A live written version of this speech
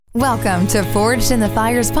Welcome to Forged in the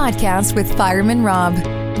Fires podcast with Fireman Rob.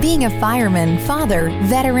 Being a fireman, father,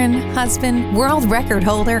 veteran, husband, world record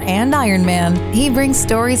holder, and Ironman, he brings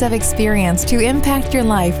stories of experience to impact your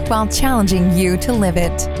life while challenging you to live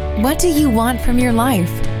it. What do you want from your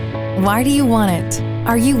life? Why do you want it?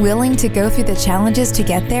 Are you willing to go through the challenges to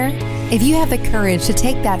get there? If you have the courage to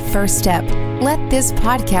take that first step, let this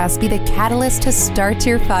podcast be the catalyst to start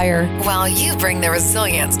your fire while you bring the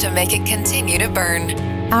resilience to make it continue to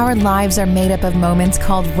burn. Our lives are made up of moments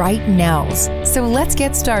called right nows. So let's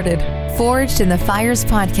get started. Forged in the Fires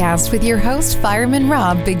podcast with your host, Fireman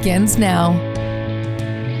Rob, begins now.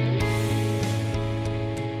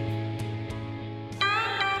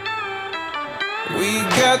 We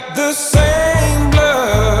got the same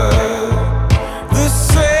blood, the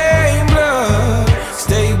same blood.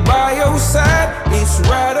 Stay by your side, it's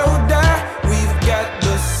ride or die. We've got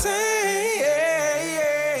the same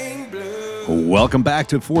blood. Welcome back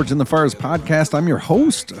to Forged in the Fires podcast. I'm your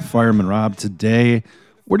host, Fireman Rob. Today,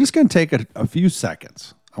 we're just going to take a few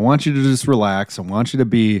seconds. I want you to just relax. I want you to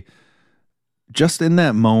be just in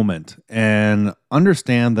that moment and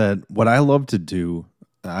understand that what I love to do,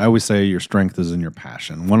 I always say your strength is in your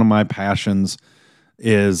passion. One of my passions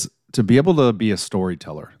is to be able to be a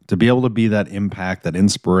storyteller, to be able to be that impact, that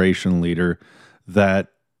inspiration leader that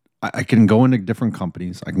I can go into different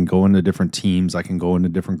companies, I can go into different teams, I can go into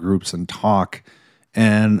different groups and talk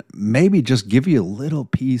and maybe just give you a little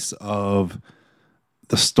piece of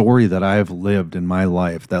the story that I've lived in my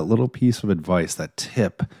life, that little piece of advice, that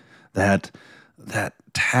tip, that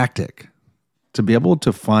tactic to be able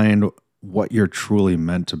to find what you're truly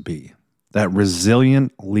meant to be, that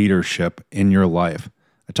resilient leadership in your life.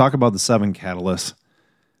 I talk about the 7 catalysts.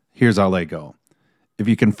 Here's how they go. If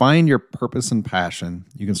you can find your purpose and passion,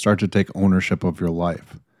 you can start to take ownership of your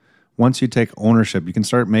life. Once you take ownership, you can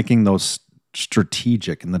start making those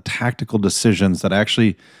strategic and the tactical decisions that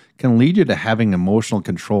actually can lead you to having emotional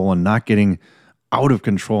control and not getting out of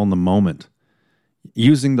control in the moment.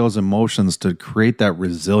 Using those emotions to create that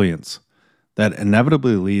resilience that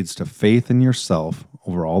inevitably leads to faith in yourself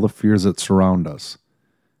over all the fears that surround us.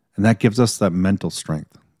 And that gives us that mental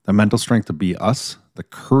strength to be us, the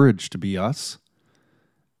courage to be us.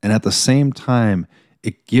 And at the same time,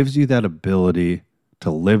 it gives you that ability to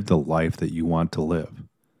live the life that you want to live.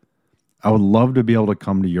 I would love to be able to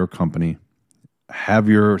come to your company, have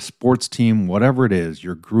your sports team, whatever it is,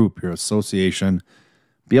 your group, your association,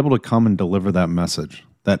 be able to come and deliver that message,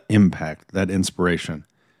 that impact, that inspiration.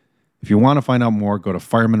 If you want to find out more, go to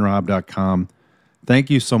firemanrob.com. Thank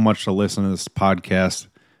you so much for listening to this podcast.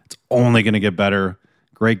 It's only going to get better.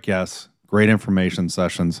 Great guests, great information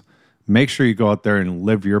sessions. Make sure you go out there and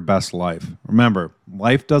live your best life. Remember,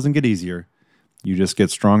 life doesn't get easier. You just get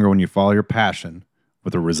stronger when you follow your passion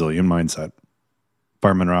with a resilient mindset.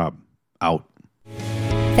 Fireman Rob, out.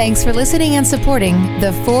 Thanks for listening and supporting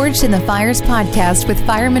the Forged in the Fires podcast with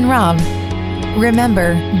Fireman Rob.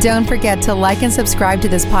 Remember, don't forget to like and subscribe to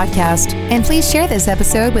this podcast, and please share this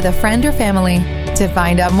episode with a friend or family. To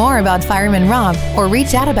find out more about Fireman Rob or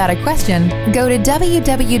reach out about a question, go to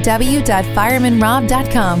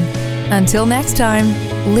www.firemanrob.com. Until next time,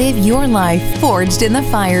 live your life forged in the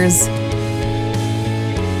fires.